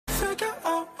figure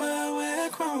out where we're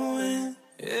growing.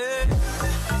 Yeah.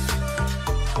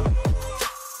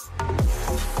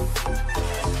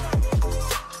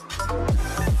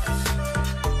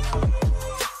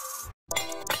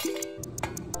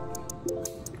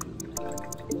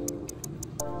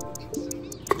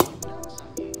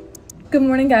 Good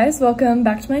morning guys, welcome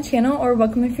back to my channel, or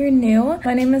welcome if you're new.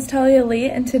 My name is Talia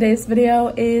and today's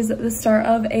video is the start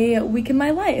of a week in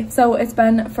my life. So it's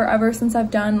been forever since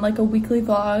I've done like a weekly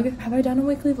vlog. Have I done a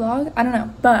weekly vlog? I don't know,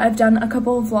 but I've done a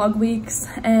couple of vlog weeks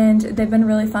and they've been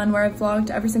really fun where I've vlogged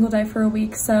every single day for a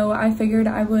week. So I figured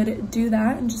I would do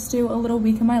that and just do a little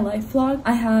week in my life vlog.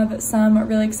 I have some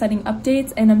really exciting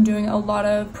updates and I'm doing a lot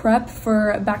of prep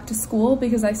for back to school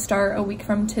because I start a week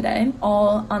from today,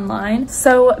 all online.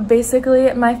 So basically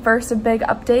my first big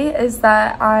update is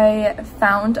that I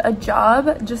found a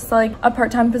job, just like a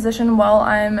part-time position while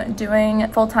I'm doing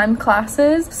full-time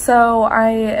classes. So I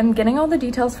am getting all the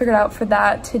details figured out for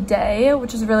that today,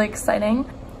 which is really exciting.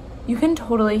 You can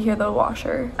totally hear the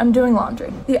washer. I'm doing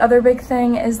laundry. The other big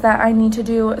thing is that I need to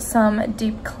do some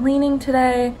deep cleaning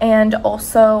today, and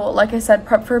also, like I said,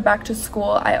 prep for back to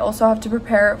school. I also have to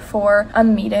prepare for a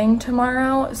meeting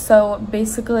tomorrow. So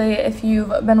basically, if you've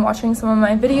been watching some of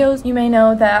my videos, you may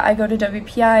know that I go to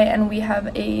WPI and we have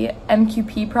a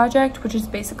MQP project, which is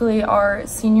basically our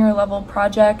senior level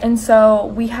project. And so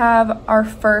we have our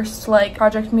first like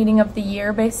project meeting of the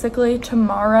year basically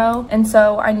tomorrow. And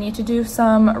so I need to do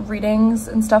some readings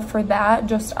and stuff for that,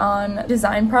 just on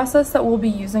design process that we'll be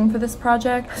using for this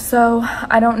project. So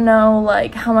I don't know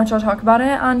like how much I'll talk about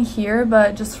it on here,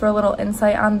 but just for a little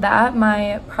insight on that,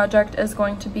 my project is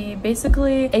going to be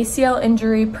basically ACL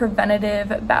injury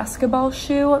preventative basketball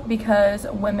shoe, because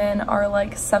women are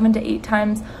like 7 to 8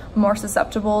 times more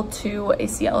susceptible to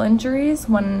ACL injuries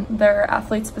when they're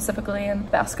athletes, specifically in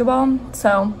basketball.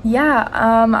 So yeah,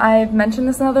 I've mentioned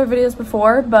this in other videos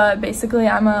before, but basically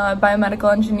I'm a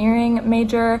biomedical engineering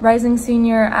major, rising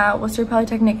senior at Worcester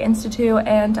Polytechnic Institute,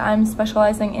 and I'm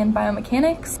specializing in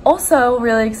biomechanics. Also,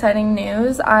 really exciting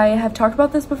news, I have talked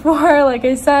about this before, like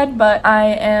I said, but I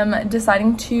am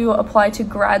deciding to apply to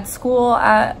grad school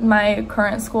at my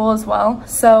current school as well.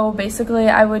 So basically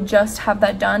I would just have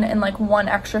that done in like one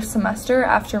extra semester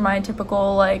after my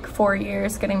typical like 4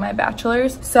 years getting my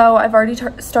bachelor's. So I've already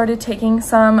started taking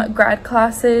some grad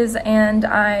classes, and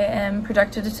I am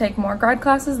projected to take more grad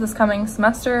classes this coming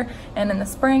semester and in the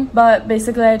spring. But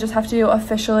basically I just have to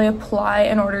officially apply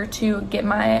in order to get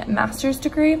my master's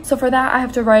degree. So for that I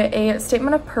have to write a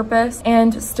statement of purpose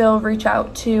and still reach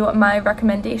out to my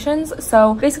recommendations.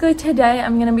 So basically today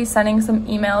I'm going to be sending some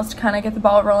emails to kind of get the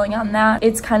ball rolling on that.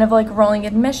 It's kind of like rolling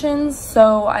admissions,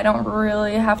 so I don't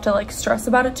really have to like stress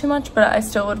about it too much, but I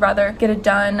still would rather get it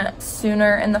done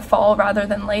sooner in the fall rather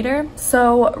than later.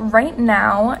 So right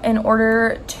now, in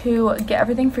order to get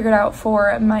everything figured out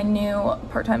for my new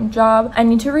part-time job, I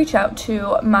need to reach out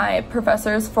to my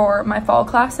professors for my fall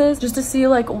classes just to see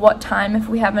like what time, if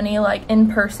we have any like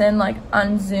in-person, like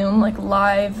on Zoom, like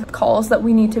live calls that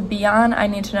we need to be on. I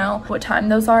need to know what time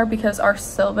those are because our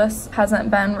syllabus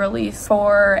hasn't been released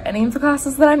for any of the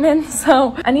classes that I'm in.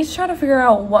 So I need to try to figure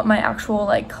out what my actual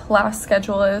like class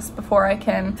schedule is before I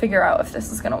can figure out if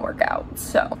this is gonna work out.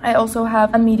 So I also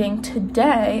have a meeting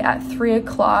today at 3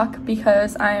 o'clock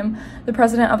because I'm the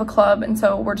president of a club, and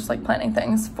so we're just like planning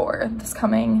things for this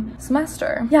coming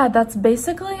semester. Yeah, that's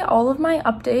basically all of my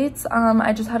updates.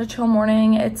 I just had a chill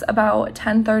morning. It's about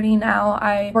 10:30 now.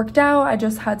 I worked out, I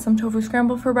just had some tofu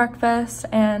scramble for breakfast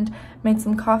and made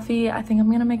some coffee. I think I'm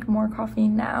gonna make more coffee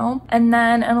now. And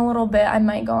then in a little bit, I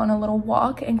might go on a little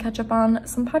walk and catch up on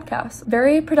some podcasts.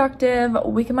 Very productive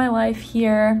week of my life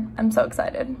here. I'm so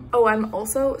excited. Oh, I'm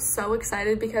also so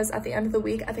excited because at the end of the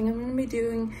week, I think I'm gonna be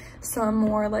doing some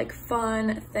more like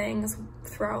fun things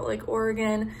throughout like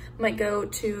Oregon. Might go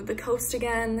to the coast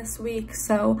again this week,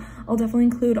 so I'll definitely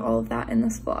include all of that in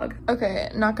this vlog.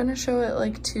 Okay, not gonna show it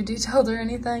like too detailed or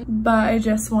anything, but I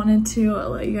just wanted to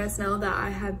let you guys know that I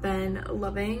have been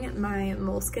loving my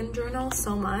Moleskine journal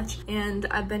so much, and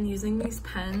I've been using these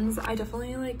pens. I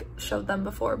definitely like showed them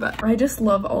before, but I just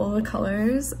love all the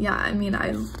colors. Yeah, I mean,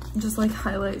 I just like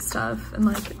highlight stuff and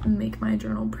like make my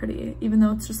journal pretty, even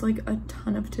though it's just like a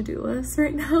ton of to-do lists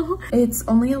right now. It's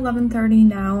only 11:30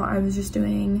 now. I was just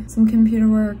doing some computer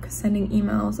work, sending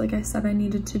emails like I said I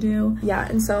needed to do. Yeah,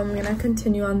 and so I'm gonna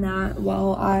continue on that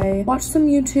while I watch some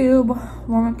YouTube,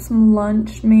 warm up some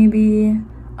lunch maybe.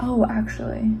 Oh,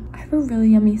 actually, I have a really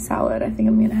yummy salad I think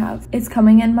I'm gonna have. It's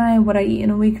coming in my what I eat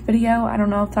in a week video. I don't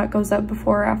know if that goes up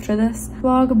before or after this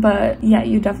vlog, but yeah,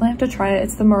 you definitely have to try it.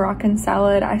 It's the Moroccan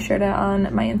salad. I shared it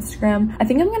on my Instagram. I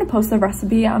think I'm gonna post the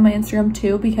recipe on my Instagram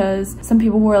too, because some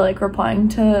people were like replying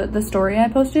to the story I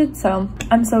posted, so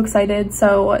I'm so excited.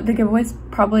 So the giveaway's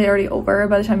probably already over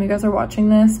by the time you guys are watching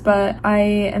this, but I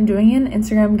am doing an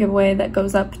Instagram giveaway that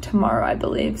goes up tomorrow, I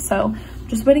believe. So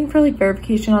just waiting for like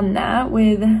verification on that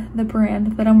with the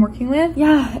brand that I'm working with.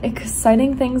 Yeah,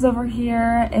 exciting things over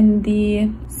here in the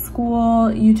school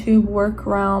YouTube work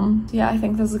realm. Yeah, I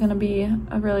think this is gonna be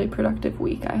a really productive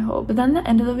week, I hope. But then the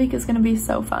end of the week is gonna be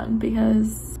so fun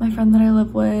because my friend that I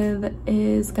live with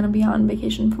is gonna be on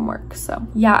vacation from work. So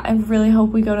yeah, I really hope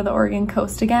we go to the Oregon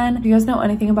coast again. If you guys know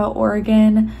anything about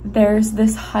Oregon, there's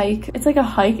this hike. It's like a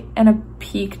hike and a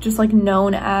peak just like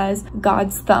known as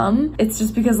God's Thumb. It's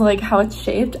just because like how it's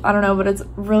shaped, I don't know, but it's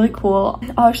really cool.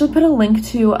 I'll actually put a link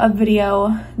to a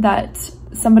video that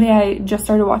somebody I just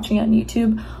started watching on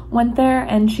YouTube went there,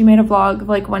 and she made a vlog of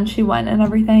like when she went and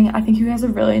everything. I think you guys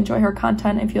would really enjoy her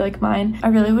content if you like mine. I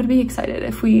really would be excited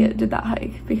if we did that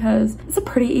hike because it's a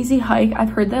pretty easy hike. I've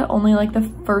heard that only like the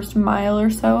first mile or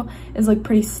so is like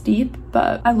pretty steep,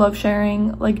 but I love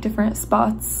sharing like different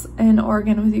spots in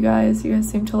Oregon with you guys. You guys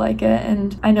seem to like it,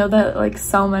 and I know that like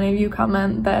so many of you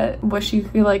comment that wish you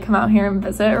could like come out here and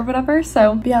visit or whatever.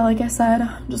 So but yeah, like I said,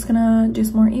 I'm just gonna do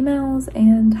some more emails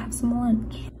and have some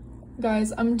lunch.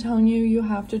 Guys, I'm telling you, you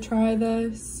have to try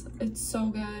this. It's so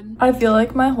good. I feel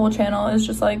like my whole channel is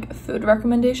just like food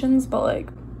recommendations, but like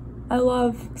I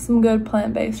love some good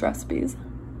plant-based recipes.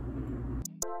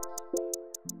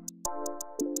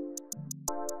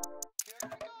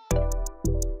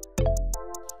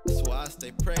 That's why I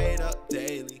stay prayed up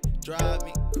daily. Drive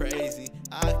me crazy.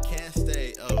 I can't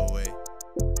stay away.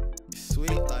 You're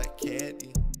sweet like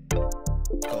candy.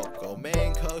 Cocoa,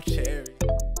 mango, cherry.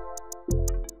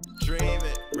 Dream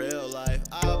it, real life,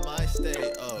 I might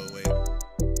stay awake.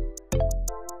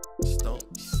 Just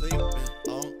don't be sleeping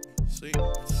on me,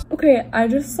 sleeping. Okay, I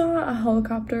just saw a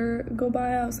helicopter go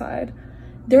by outside.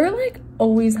 There are like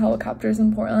always helicopters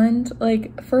in Portland.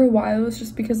 Like for a while it was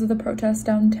just because of the protests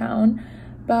downtown,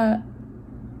 but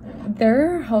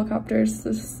there are helicopters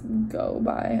that just go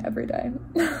by every day.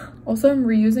 Also, I'm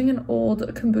reusing an old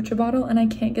kombucha bottle and I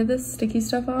can't get this sticky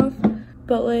stuff off.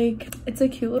 But like it's a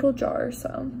cute little jar,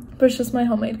 so but it's just my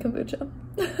homemade kombucha.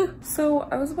 So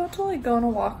I was about to like go on a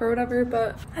walk or whatever,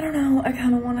 but I don't know, I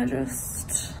kind of want to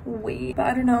just wait. But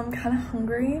I don't know, I'm kind of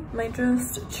hungry. Might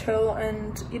just chill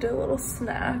and eat a little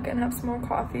snack and have some more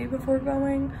coffee before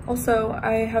going. Also,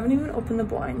 I haven't even opened the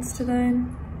blinds today.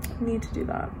 I need to do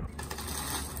that.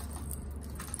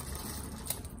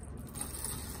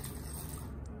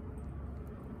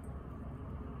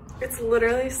 It's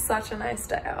literally such a nice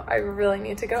day out. I really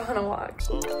need to go on a walk.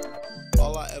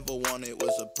 All I ever wanted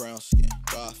was a brown skin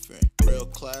girlfriend. Real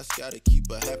class, gotta keep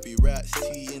a happy rat.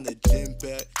 Tea in the gym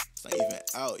bag. It's not even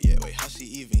out yet. Wait, how she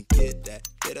even get that?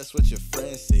 Yeah, that's what your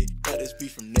friends say. That is be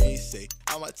from naysay.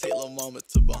 I might take Lil' Mama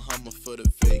to Bahama for the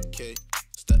vacay.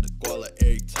 Stack the guala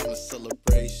every time a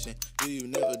celebration. Do you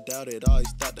never doubt it?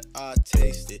 Always thought that I'd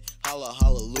taste it. Holla,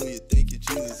 hallelujah, thank you,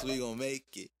 Jesus, we gon' make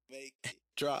it.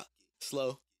 Drop,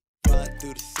 slow.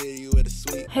 Through the city with a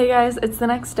sweet. Hey guys, it's the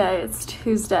next day. It's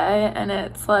Tuesday and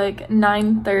it's like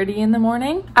 9:30 in the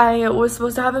morning. I was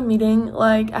supposed to have a meeting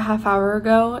like a half hour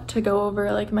ago to go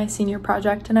over like my senior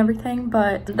project and everything,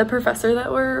 but the professor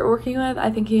that we're working with, I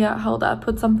think he got held up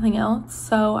with something else,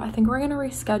 so I think we're gonna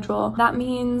reschedule. That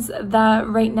means that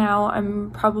right now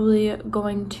I'm probably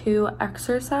going to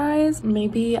exercise.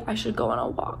 Maybe I should go on a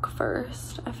walk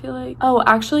first, I feel like. Oh,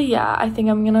 actually, yeah, I think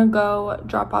I'm gonna go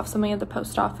drop off something at the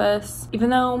post office. Even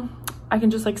though I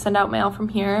can just like send out mail from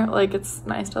here, like it's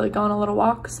nice to like go on a little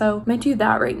walk, so I might do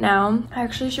that right now. I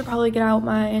actually should probably get out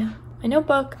my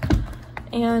notebook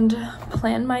and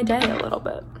plan my day a little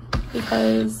bit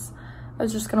because I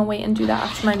was just gonna wait and do that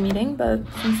after my meeting, but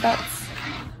since that's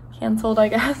canceled, I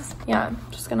guess, yeah, I'm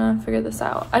just gonna figure this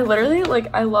out. I literally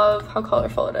like, I love how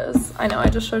colorful it is. I know I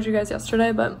just showed you guys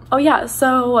yesterday, but oh yeah,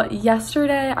 so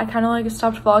yesterday I kind of like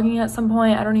stopped vlogging at some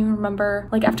point. I don't even remember,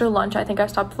 like after lunch I think I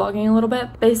stopped vlogging a little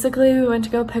bit. Basically we went to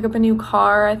go pick up a new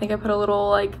car. I think I put a little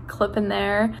like clip in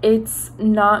there. It's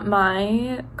not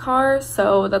my car,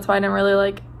 so that's why I didn't really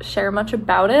like share much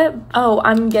about it. Oh,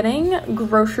 I'm getting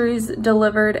groceries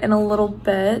delivered in a little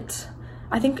bit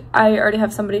I think I already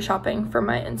have somebody shopping for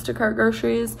my Instacart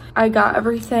groceries. I got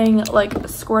everything like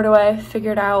squared away,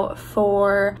 figured out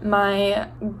for my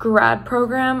grad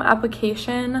program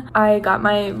application. I got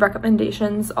my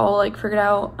recommendations all like figured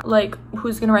out, like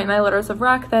who's gonna write my letters of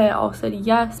rec. They all said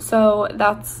yes, so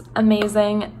that's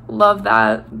amazing. Love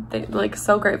that. They, like,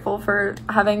 so grateful for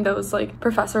having those like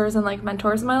professors and like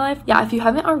mentors in my life. Yeah, if you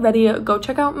haven't already, go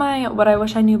check out my What I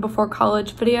Wish I Knew Before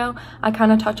College video. I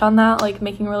kind of touch on that, like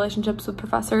making relationships with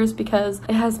professors, because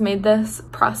it has made this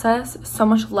process so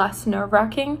much less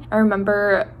nerve-wracking. I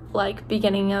remember like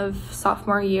beginning of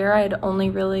sophomore year, I had only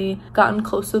really gotten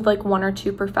close with like 1 or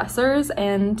 2 professors,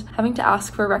 and having to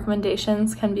ask for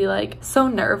recommendations can be like so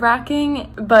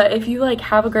nerve-wracking. But if you like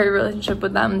have a great relationship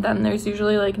with them, then there's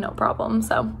usually like no problem.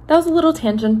 So that was a little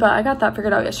tangent, but I got that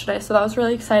figured out yesterday, so that was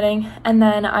really exciting. And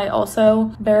then I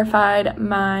also verified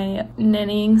my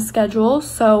nannying schedule,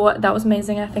 so that was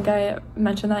amazing. I think I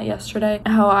mentioned that yesterday,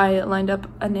 how I lined up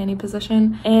a nanny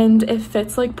position, and it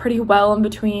fits like pretty well in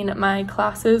between my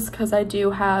classes, because I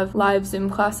do have live Zoom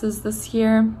classes this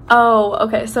year. Oh,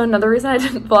 okay, so another reason I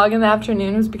didn't vlog in the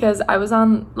afternoon was because I was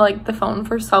on like the phone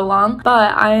for so long.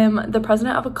 But I am the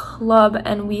president of a club,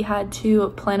 and we had to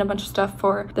plan a bunch of stuff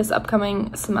for this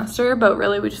upcoming semester, but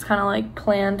really we just kind of like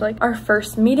planned like our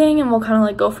first meeting, and we'll kind of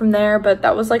like go from there. But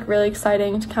that was like really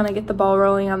exciting to kind of get the ball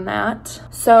rolling on that.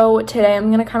 So today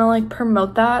I'm gonna kind of like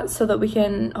promote that so that we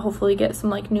can hopefully get some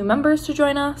like new members to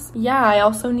join us. Yeah, I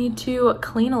also need to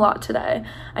clean a lot today.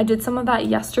 I did some of that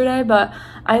yesterday, but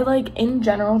I like in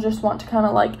general just want to kind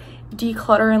of like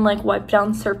declutter and like wipe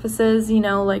down surfaces, you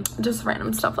know, like just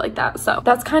random stuff like that. So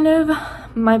that's kind of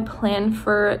my plan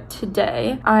for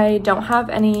today. I don't have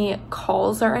any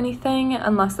calls or anything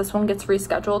unless this one gets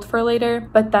rescheduled for later,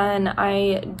 but then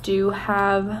I do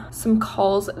have some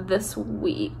calls this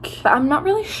week. But I'm not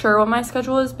really sure what my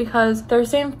schedule is, because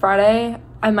Thursday and Friday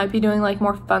I might be doing like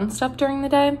more fun stuff during the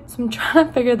day, so I'm trying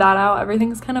to figure that out.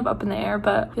 Everything's kind of up in the air,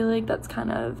 but I feel like that's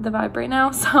kind of the vibe right now.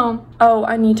 So oh,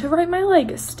 I need to write my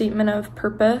like statement of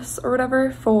purpose or whatever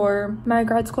for my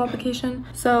grad school application,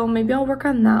 so maybe I'll work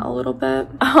on that a little bit.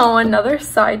 Oh, another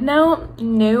side note,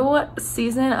 new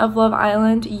season of Love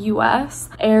Island US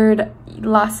aired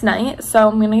last night, so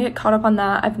I'm gonna get caught up on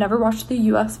that. I've never watched the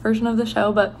US version of the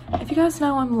show, but if you guys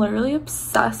know, I'm literally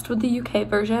obsessed with the UK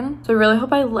version, so I really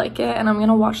hope I like it, and I'm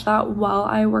gonna watch that while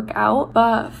I work out.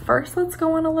 But first, let's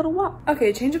go on a little walk.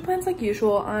 Okay, change of plans like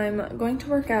usual. I'm going to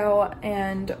work out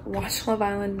and watch Love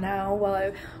Island now while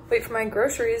I wait for my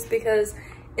groceries, because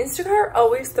Instacart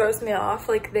always throws me off.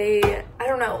 Like I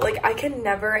don't know, like I can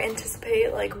never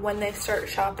anticipate like when they start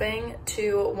shopping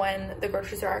to when the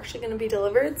groceries are actually going to be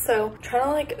delivered. So I'm trying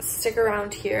to like stick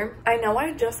around here. I know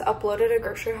I just uploaded a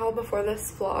grocery haul before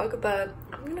this vlog, but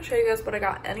I'm going to show you guys what I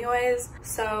got anyways.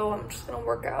 So I'm just going to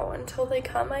work out until they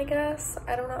come, I guess.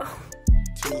 I don't know.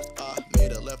 I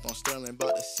made a left on Sterling,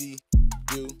 about to see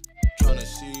you. Trying to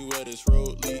see where this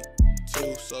road lead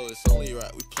to. So it's only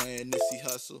right we playing Nipsey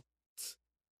Hustle.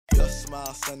 Just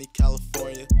smile, sunny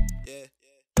California. Yeah.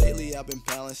 Lately I've been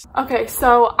balanced. Okay,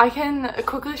 so I can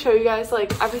quickly show you guys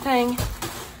like everything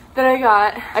that I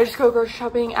got. I just go grocery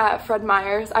shopping at Fred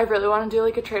Meyer's. I really want to do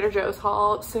like a Trader Joe's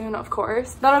haul soon, of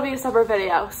course. That'll be a separate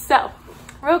video. So,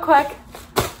 real quick,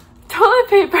 toilet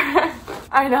paper.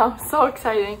 I know, so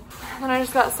exciting. And then I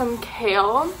just got some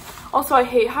kale. Also, I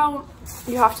hate how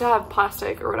you have to have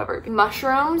plastic or whatever.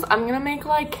 Mushrooms. I'm gonna make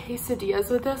like quesadillas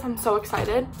with this. I'm so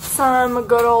excited. Some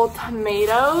good old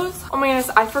tomatoes. Oh my goodness,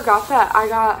 I forgot that I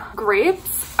got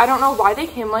grapes. I don't know why they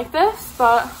came like this,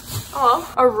 but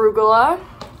oh well. Arugula.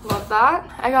 Love that.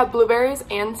 I got blueberries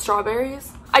and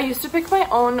strawberries. I used to pick my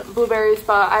own blueberries,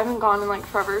 but I haven't gone in like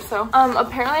forever. So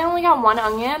apparently I only got 1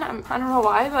 onion. I don't know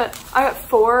why, but I got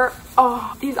 4.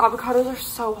 Oh, these avocados are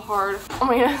so hard. Oh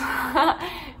my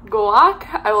goodness. Guac.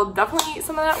 I will definitely eat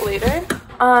some of that later.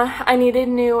 I needed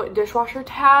new dishwasher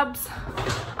tabs.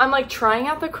 I'm like trying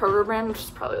out the Kroger brand, which is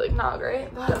probably like not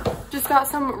great, but just got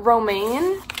some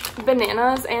romaine,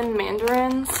 bananas, and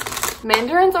mandarins.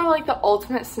 Mandarins are like the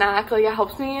ultimate snack. Like it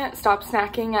helps me stop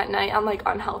snacking at night on like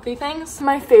unhealthy things.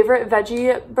 My favorite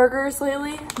veggie burgers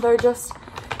lately, they're just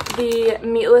the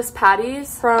meatless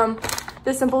patties from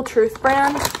the Simple Truth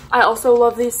brand. I also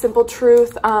love these Simple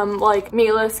Truth like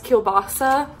meatless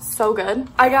kielbasa. So good.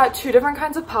 I got 2 different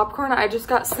kinds of popcorn. I just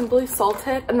got simply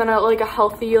salted, and then like a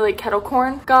healthy like kettle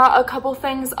corn. Got a couple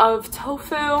things of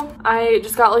tofu. I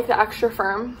just got like the extra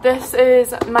firm. This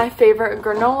is my favorite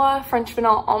granola, French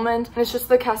vanilla almond, and it's just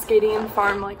the Cascadian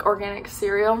Farm like organic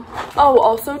cereal. Oh,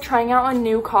 also trying out a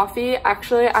new coffee.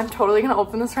 Actually, I'm totally gonna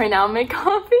open this right now and make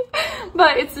coffee.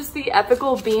 but it's just the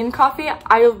ethical bean coffee.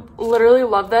 I literally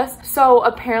love this. So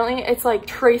apparently it's like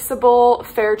traceable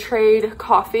fair trade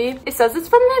coffee. It says it's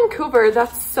from Vancouver.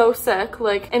 That's so sick,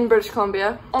 like in British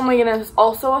Columbia. Oh my goodness.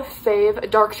 Also a fave,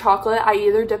 dark chocolate. I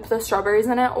either dip the strawberries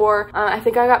in it or I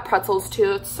think I got pretzels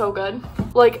too. It's so good.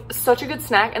 Like such a good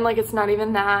snack, and like it's not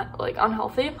even that like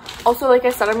unhealthy. Also, like I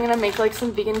said, I'm gonna make like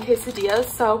some vegan quesadillas,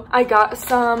 so I got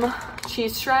some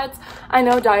cheese shreds. I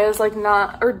know Dia's like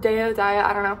not, or Dia,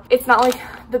 I don't know, it's not like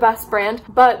the best brand,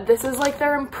 but this is like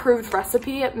their improved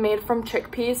recipe made from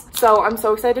chickpeas, so I'm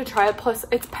so excited to try it. Plus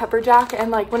it's pepper jack,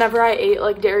 and like whenever I ate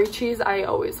like dairy cheese, I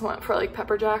always went for like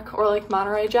pepper jack or like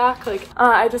Monterey Jack. Like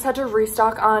I just had to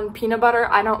restock on peanut butter.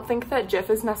 I don't think that Jif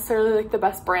is necessarily like the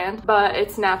best brand, but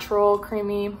it's natural, creamy.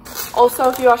 Also,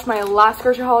 if you watched my last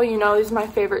grocery haul, you know these are my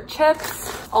favorite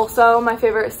chips. Also, my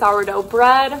favorite sourdough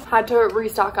bread. Had to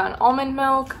restock on almond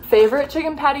milk. Favorite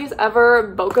chicken patties ever.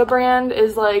 Boca brand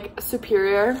is like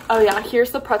superior. Oh yeah,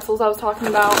 here's the pretzels I was talking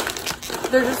about.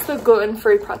 They're just the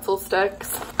gluten-free pretzel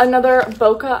sticks. Another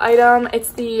Boca item,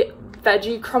 it's the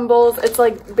veggie crumbles. It's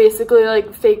like basically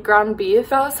like fake ground beef.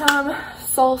 Got some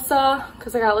salsa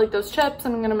because I got like those chips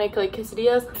and I'm gonna make like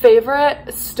quesadillas.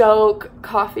 Favorite Stoke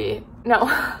coffee. No,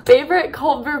 favorite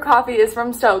cold brew coffee is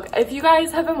from Stoke. If you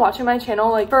guys have been watching my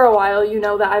channel like for a while, you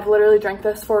know that I've literally drank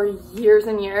this for years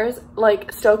and years.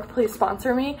 Like, Stoke, please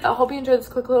sponsor me. I hope you enjoyed this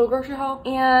quick little grocery haul.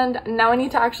 And now I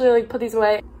need to actually like put these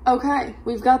away. Okay,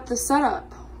 we've got the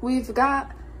setup. We've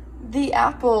got the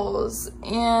apples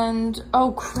and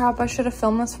oh crap, I should have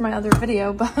filmed this for my other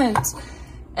video, but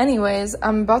anyways,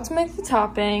 I'm about to make the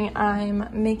topping. I'm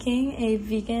making a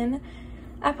vegan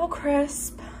apple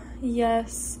crisp.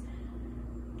 Yes.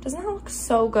 Doesn't that look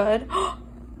so good?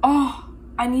 Oh,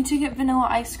 I need to get vanilla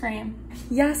ice cream.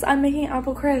 Yes, I'm making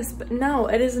apple crisp. No,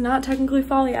 it is not technically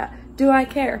fall yet. Do I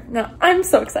care? No, I'm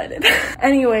so excited.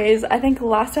 Anyways, I think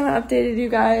last time I updated you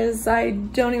guys, I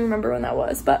don't even remember when that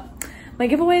was, but my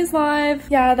giveaway is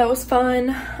live. Yeah, that was fun.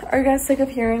 Are you guys sick of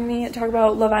hearing me talk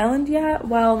about Love Island yet?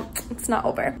 Well, it's not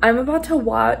over. I'm about to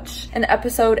watch an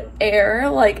episode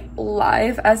air, like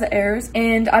live as it airs,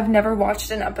 and I've never watched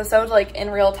an episode like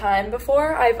in real time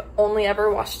before. I've only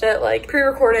ever watched it like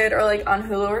pre-recorded or like on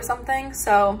Hulu or something,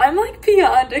 so I'm like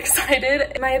beyond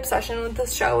excited. My obsession with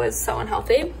this show is so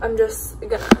unhealthy. I'm just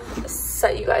gonna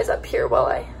set you guys up here while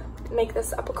I make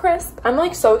this apple crisp. I'm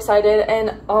like so excited,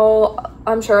 and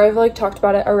I'm sure I've like talked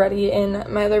about it already in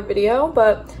my other video,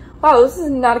 but wow, this is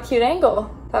not a cute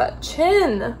angle. That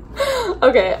chin.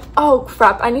 Okay, oh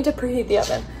crap, I need to preheat the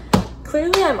oven.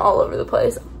 Clearly I'm all over the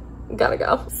place. Gotta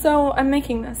go. So I'm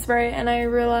making this, right? And I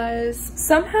realized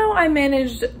somehow I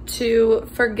managed to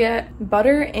forget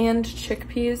butter and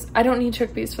chickpeas. I don't need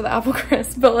chickpeas for the apple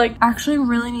crisp, but like actually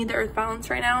really need the earth balance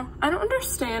right now. I don't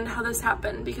understand how this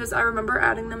happened because I remember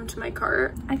adding them to my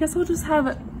cart. I guess I'll just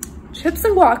have chips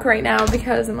and guac right now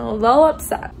because I'm a little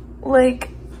upset. Like,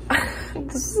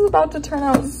 this is about to turn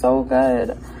out so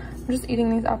good. I'm just eating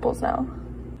these apples now.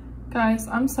 Guys,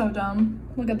 I'm so dumb.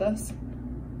 Look at this.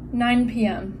 9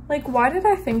 p.m. Like, why did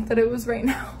I think that it was right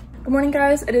now? Good morning,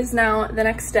 guys. It is now the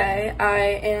next day. I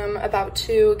am about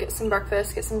to get some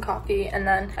breakfast, get some coffee, and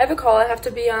then I have a call I have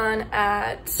to be on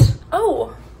at,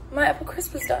 oh, my apple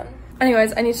crisp is done.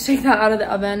 Anyways, I need to take that out of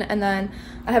the oven, and then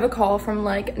I have a call from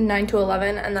like 9 to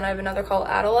 11, and then I have another call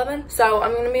at 11. So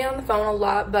I'm gonna be on the phone a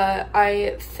lot, but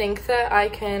I think that I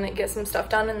can get some stuff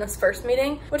done in this first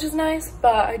meeting, which is nice,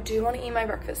 but I do want to eat my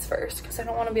breakfast first because I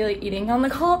don't want to be like eating on the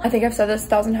call. I think I've said this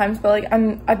 1,000 times, but like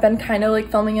I've been kind of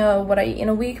like filming what I eat in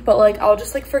a week, but like I'll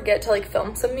just like forget to like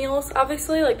film some meals,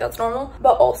 obviously, like that's normal,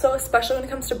 but also especially when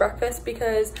it comes to breakfast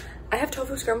because I have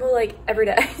tofu scramble like every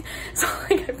day. So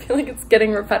like I feel like it's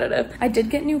getting repetitive. I did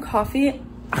get new coffee.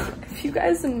 If you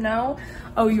guys know,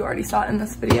 oh, you already saw it in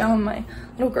this video in my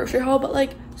little grocery haul, but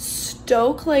like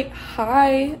Stoke, like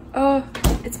hi, oh,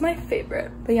 it's my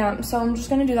favorite. But yeah, so I'm just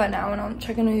gonna do that now, and I'll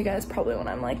check in with you guys probably when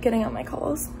I'm like getting on my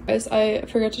calls. Guys, I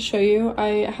forgot to show you,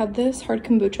 I had this hard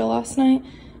kombucha last night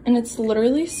and it's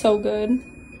literally so good.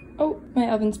 Oh, my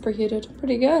oven's preheated.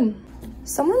 Pretty good.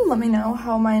 Someone let me know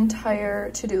how my entire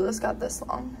to-do list got this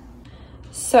long.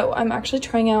 So I'm actually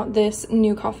trying out this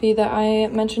new coffee that I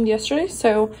mentioned yesterday,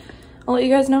 so I'll let you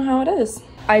guys know how it is.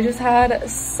 I just had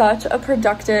such a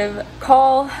productive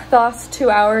call the last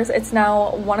 2 hours. It's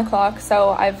now 1 o'clock, so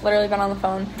I've literally been on the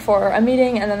phone for a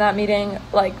meeting and then that meeting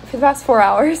like for the past 4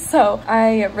 hours. So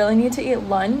I really need to eat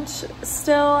lunch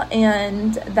still,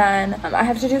 and then I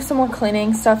have to do some more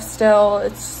cleaning stuff still.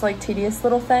 It's just like tedious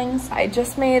little things. I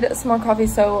just made some more coffee,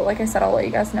 so like I said, I'll let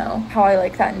you guys know how I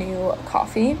like that new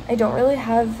coffee. I don't really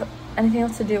have anything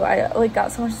else to do. I like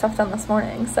got so much stuff done this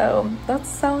morning, so that's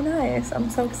so nice. I'm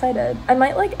so excited. I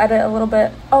might like edit a little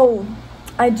bit. Oh,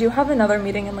 I do have another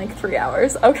meeting in like 3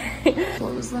 hours. Okay.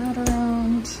 What was that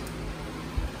around?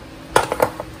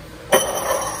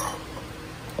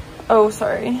 Oh,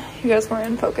 sorry, you guys weren't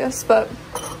in focus, but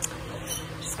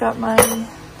just got my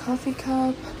coffee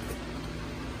cup.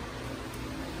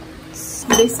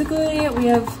 Basically, we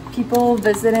have people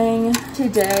visiting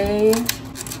today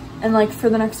and like for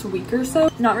the next week or so.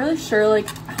 Not really sure like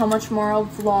how much more I'll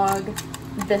vlog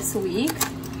this week.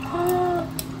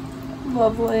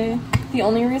 Lovely. The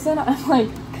only reason I'm like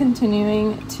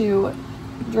continuing to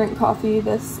drink coffee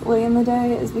this late in the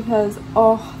day is because,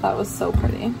 oh, that was so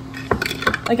pretty.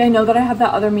 Like, I know that I have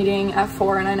that other meeting at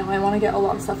 4 and I know I want to get a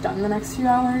lot of stuff done in the next few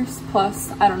hours.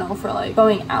 Plus, I don't know, for like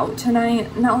going out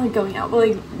tonight, not like going out, but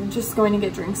like just going to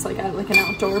get drinks like at like an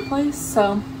outdoor place.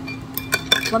 So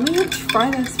let me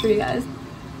try this for you guys.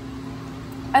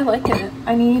 I like it.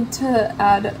 I need to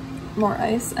add more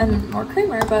ice and more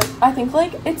creamer, but I think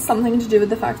like it's something to do with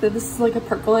the fact that this is like a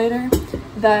percolator,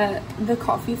 that the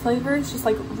coffee flavor is just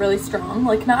like really strong,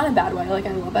 like not in a bad way, like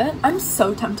I love it. I'm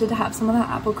so tempted to have some of that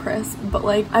apple crisp, but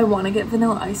like I want to get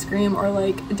vanilla ice cream or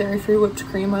like dairy-free whipped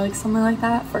cream or like something like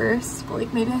that first. But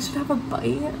like maybe I should have a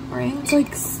bite, right? It's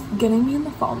like getting me in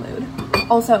the fall mood.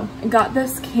 Also, I got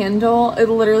this candle, it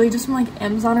literally just from like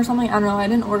Amazon or something, I don't know, I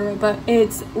didn't order it, but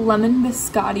it's lemon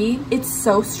biscotti. It's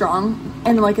so strong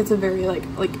and like it's a very like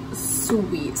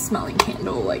sweet smelling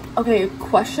candle. Like, okay,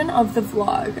 question of the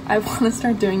vlog. I want to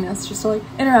start doing this just to like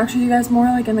interact with you guys more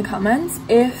like in the comments.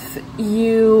 If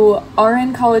you are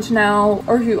in college now,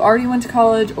 or if you already went to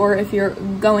college, or if you're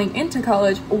going into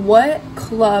college, what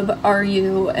club are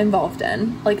you involved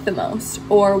in like the most,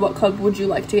 or what club would you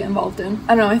like to get involved in?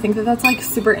 I don't know, I think that that's like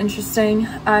super interesting.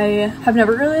 I have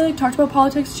never really like talked about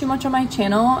politics too much on my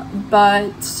channel,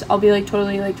 but I'll be like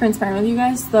totally like transparent with you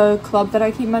guys. The club that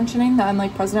I keep mentioning that I'm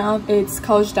like president of, it's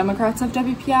College Democrats of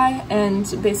WPI,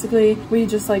 and basically we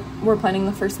just like we're planning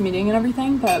the first meeting and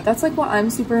everything, but that's like what I'm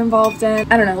super involved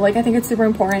in. I don't know, like I think it's super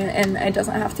important and it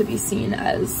doesn't have to be seen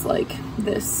as like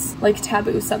this like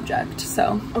taboo subject.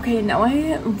 So okay, now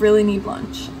I really need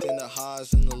lunch. In the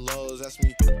highs and the lows, ask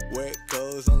me where it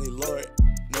goes, only Lord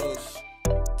knows.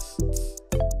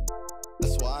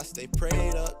 That's why I stay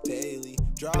prayed up daily,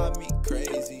 drive me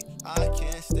crazy, I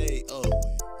can't stay away.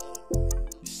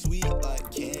 Sweet like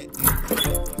candy,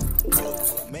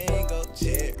 mango,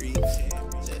 cherry,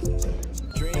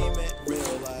 dreaming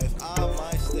real life, I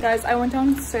might stay. Guys, I went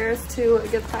downstairs to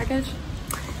get the package.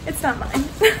 It's not mine.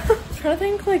 I'm trying to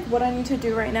think like what I need to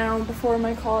do right now before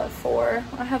my call at 4.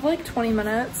 I have like 20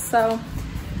 minutes, so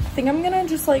I think I'm gonna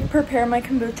just like prepare my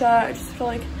kombucha. I just have to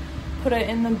like put it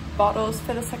in the bottles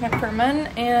for the second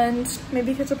ferment and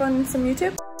maybe catch up on some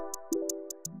YouTube.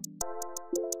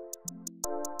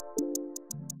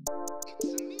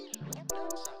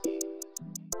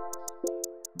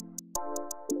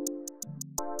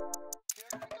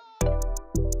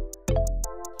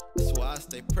 That's why I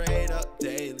stay prayed up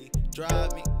daily,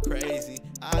 drive me crazy,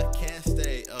 I can't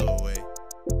stay away.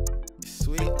 It's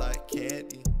sweet like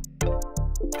candy,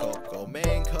 cocoa,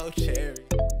 mango, cherry,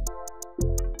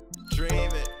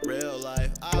 dream it real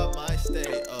life, I might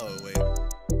stay away.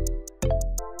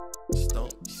 Just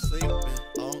don't be sleeping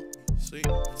on me,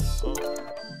 sleeping on me.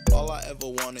 All I ever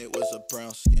wanted was a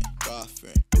brown skin,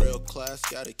 God-fearing, real class,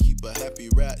 gotta keep a happy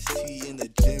rat's tea in the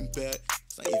gym bag.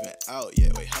 It's not even out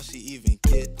yet, wait, how she even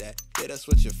get that? Yeah, that's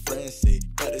what your friends say,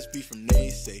 let this be from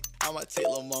naysay. I might take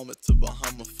lil' mama to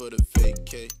Bahama for the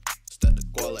vacay. Start the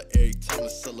guala every time a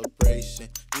celebration.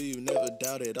 Do you never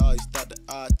doubted, always thought that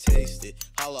I'd taste it.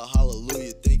 Holla,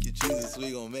 hallelujah, thank you Jesus,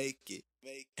 we gon' make it.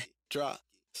 Drop,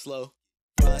 slow,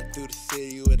 ride through the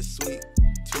city with a sweet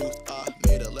tooth. I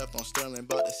made a left on Sterling,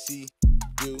 about to see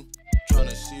you.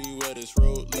 Tryna see where this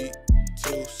road lead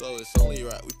to, so it's only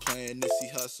right we playing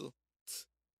Nipsey Hustle.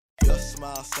 Your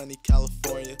smile, sunny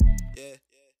California, yeah.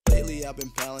 Lately I've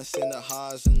been balancing the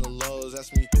highs and the lows.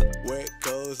 Ask me where it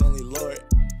goes, only Lord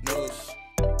knows.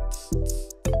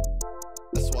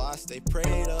 That's why I stay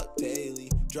prayed up daily,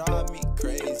 drive me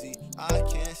crazy, I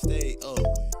can't stay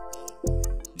away.